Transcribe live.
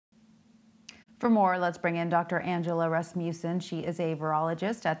For more, let's bring in Dr. Angela Rasmussen. She is a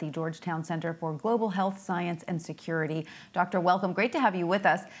virologist at the Georgetown Center for Global Health Science and Security. Doctor, welcome. Great to have you with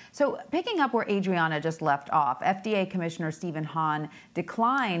us. So picking up where Adriana just left off, FDA Commissioner Hahn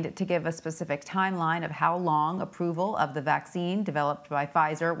declined to give a specific timeline of how long approval of the vaccine developed by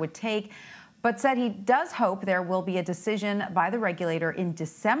Pfizer would take, but said he does hope there will be a decision by the regulator in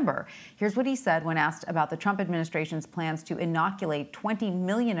December. Here's what he said when asked about the Trump administration's plans to inoculate 20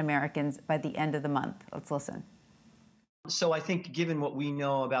 million Americans by the end of the month. Let's listen. So I think given what we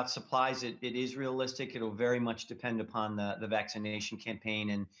know about supplies, it is realistic. It'll very much depend upon the vaccination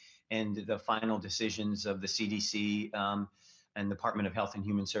campaign and the final decisions of the CDC and Department of Health and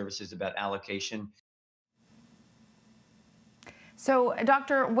Human Services about allocation. So,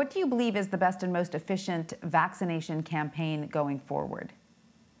 Doctor, what do you believe is the best and most efficient vaccination campaign going forward?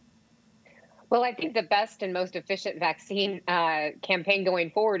 Well, I think the best and most efficient vaccine campaign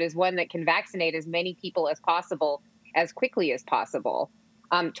going forward is one that can vaccinate as many people as possible, as quickly as possible.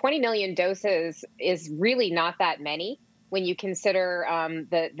 20 million doses is really not that many when you consider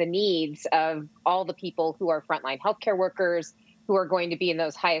the needs of all the people who are frontline healthcare workers, who are going to be in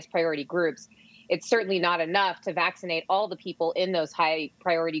those highest priority groups. It's certainly not enough to vaccinate all the people in those high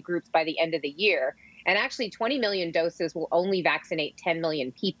priority groups by the end of the year. And actually 20 million doses will only vaccinate 10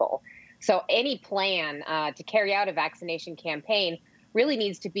 million people. So any plan to carry out a vaccination campaign really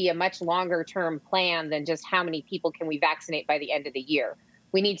needs to be a much longer term plan than just how many people can we vaccinate by the end of the year.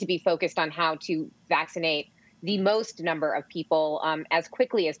 We need to be focused on how to vaccinate the most number of people as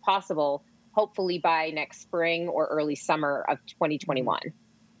quickly as possible, hopefully by next spring or early summer of 2021.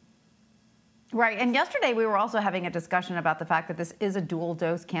 Right. And yesterday we were also having a discussion about the fact that this is a dual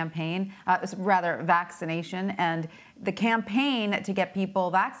dose campaign, rather vaccination, and the campaign to get people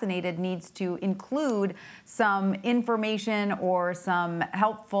vaccinated needs to include some information or some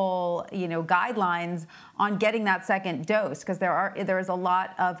helpful, guidelines on getting that second dose, because there is a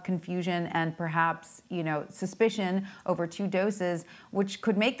lot of confusion and perhaps, suspicion over two doses, which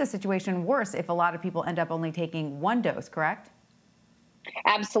could make the situation worse if a lot of people end up only taking one dose, correct?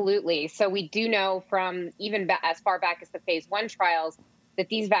 Absolutely. So we do know from even as far back as the phase 1 trials that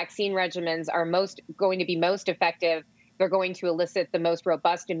these vaccine regimens are going to be most effective. They're going to elicit the most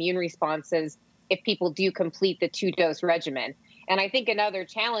robust immune responses if people do complete the 2-dose regimen. And I think another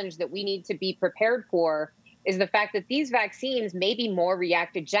challenge that we need to be prepared for is the fact that these vaccines may be more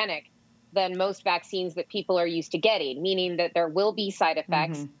reactogenic than most vaccines that people are used to getting, meaning that there will be side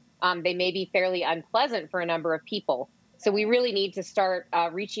effects. They may be fairly unpleasant for a number of people. So we really need to start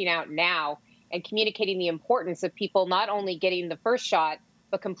reaching out now and communicating the importance of people not only getting the first shot,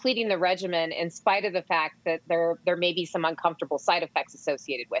 but completing the regimen in spite of the fact that there may be some uncomfortable side effects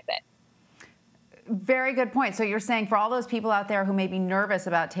associated with it. Very good point. So you're saying for all those people out there who may be nervous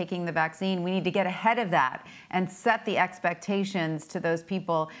about taking the vaccine, we need to get ahead of that and set the expectations to those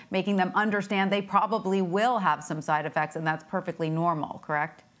people, making them understand they probably will have some side effects, and that's perfectly normal,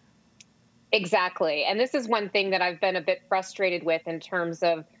 correct? Exactly. And this is one thing that I've been a bit frustrated with in terms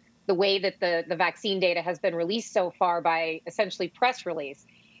of the way that the vaccine data has been released so far by essentially press release.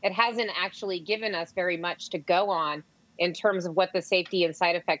 It hasn't actually given us very much to go on in terms of what the safety and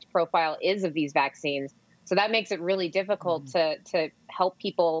side effect profile is of these vaccines. So that makes it really difficult to help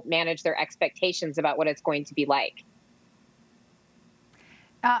people manage their expectations about what it's going to be like.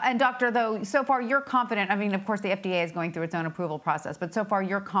 And Doctor, though, so far you're confident, I mean, of course, the FDA is going through its own approval process, but so far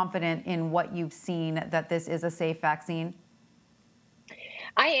you're confident in what you've seen that this is a safe vaccine?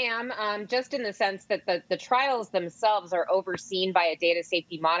 I am, just in the sense that the trials themselves are overseen by a data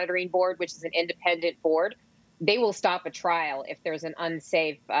safety monitoring board, which is an independent board. They will stop a trial if there's an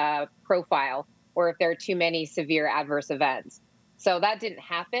unsafe profile or if there are too many severe adverse events. So that didn't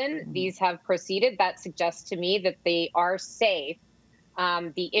happen. These have proceeded. That suggests to me that they are safe.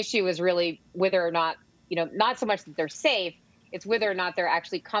 The issue is really whether or not, not so much that they're safe, it's whether or not they're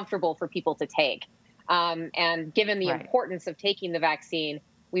actually comfortable for people to take. And given the importance of taking the vaccine,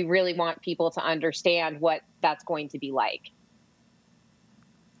 we really want people to understand what that's going to be like.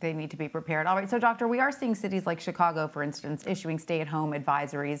 They need to be prepared. All right. So, Doctor, we are seeing cities like Chicago, for instance, issuing stay-at-home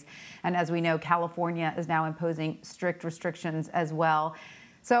advisories. And as we know, California is now imposing strict restrictions as well.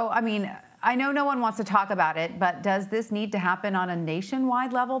 So, I mean, I know no one wants to talk about it, but does this need to happen on a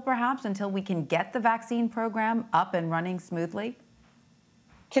nationwide level, perhaps, until we can get the vaccine program up and running smoothly?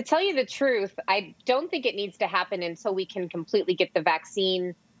 To tell you the truth, I don't think it needs to happen until we can completely get the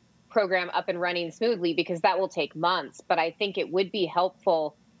vaccine program up and running smoothly, because that will take months. But I think it would be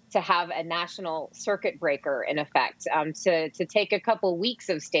helpful to have a national circuit breaker in effect, to take a couple weeks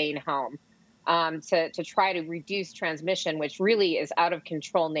of staying home, to try to reduce transmission, which really is out of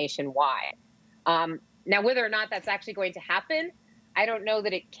control nationwide. Now, whether or not that's actually going to happen, I don't know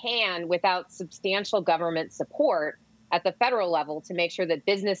that it can without substantial government support at the federal level to make sure that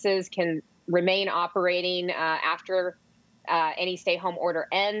businesses can remain operating after any stay-home order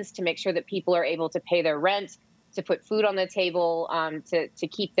ends, to make sure that people are able to pay their rent, to put food on the table, to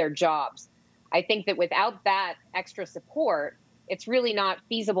keep their jobs. I think that without that extra support, it's really not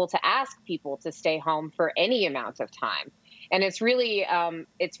feasible to ask people to stay home for any amount of time. And it's really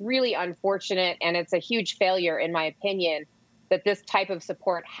unfortunate, and it's a huge failure, in my opinion, that this type of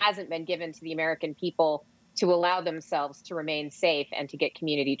support hasn't been given to the American people to allow themselves to remain safe and to get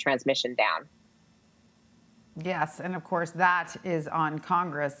community transmission down. Yes, and of course that is on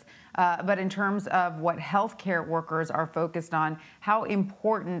Congress. But in terms of what healthcare workers are focused on, how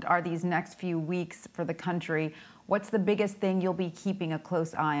important are these next few weeks for the country? What's the biggest thing you'll be keeping a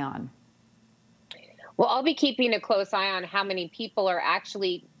close eye on? Well, I'll be keeping a close eye on how many people are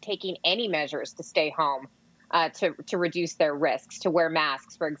actually taking any measures to stay home, to reduce their risks, to wear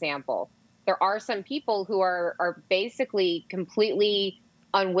masks, for example. There are some people who are basically completely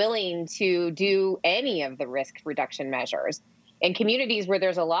unwilling to do any of the risk reduction measures. In communities where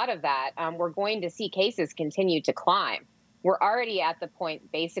there's a lot of that, we're going to see cases continue to climb. We're already at the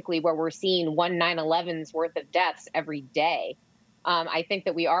point basically where we're seeing 9/11's worth of deaths every day. I think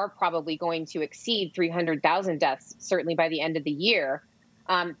that we are probably going to exceed 300,000 deaths, certainly by the end of the year.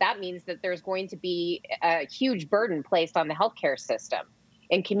 That means that there's going to be a huge burden placed on the healthcare system.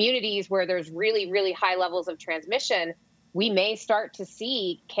 In communities where there's really, really high levels of transmission, we may start to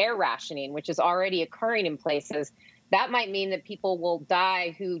see care rationing, which is already occurring in places. That might mean that people will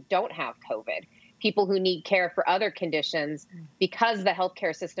die who don't have COVID, people who need care for other conditions, because the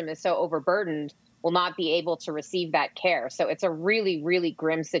healthcare system is so overburdened, will not be able to receive that care. So it's a really, really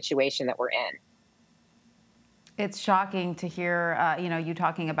grim situation that we're in. It's shocking to hear, you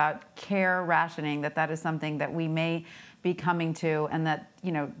talking about care rationing, that is something that we may be coming to, and that,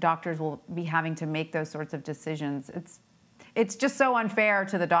 doctors will be having to make those sorts of decisions. It's just so unfair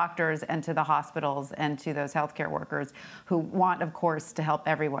to the doctors and to the hospitals and to those healthcare workers who want, of course, to help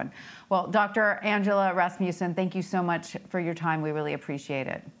everyone. Well, Dr. Angela Rasmussen, thank you so much for your time. We really appreciate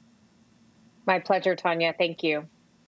it. My pleasure, Tanya. Thank you.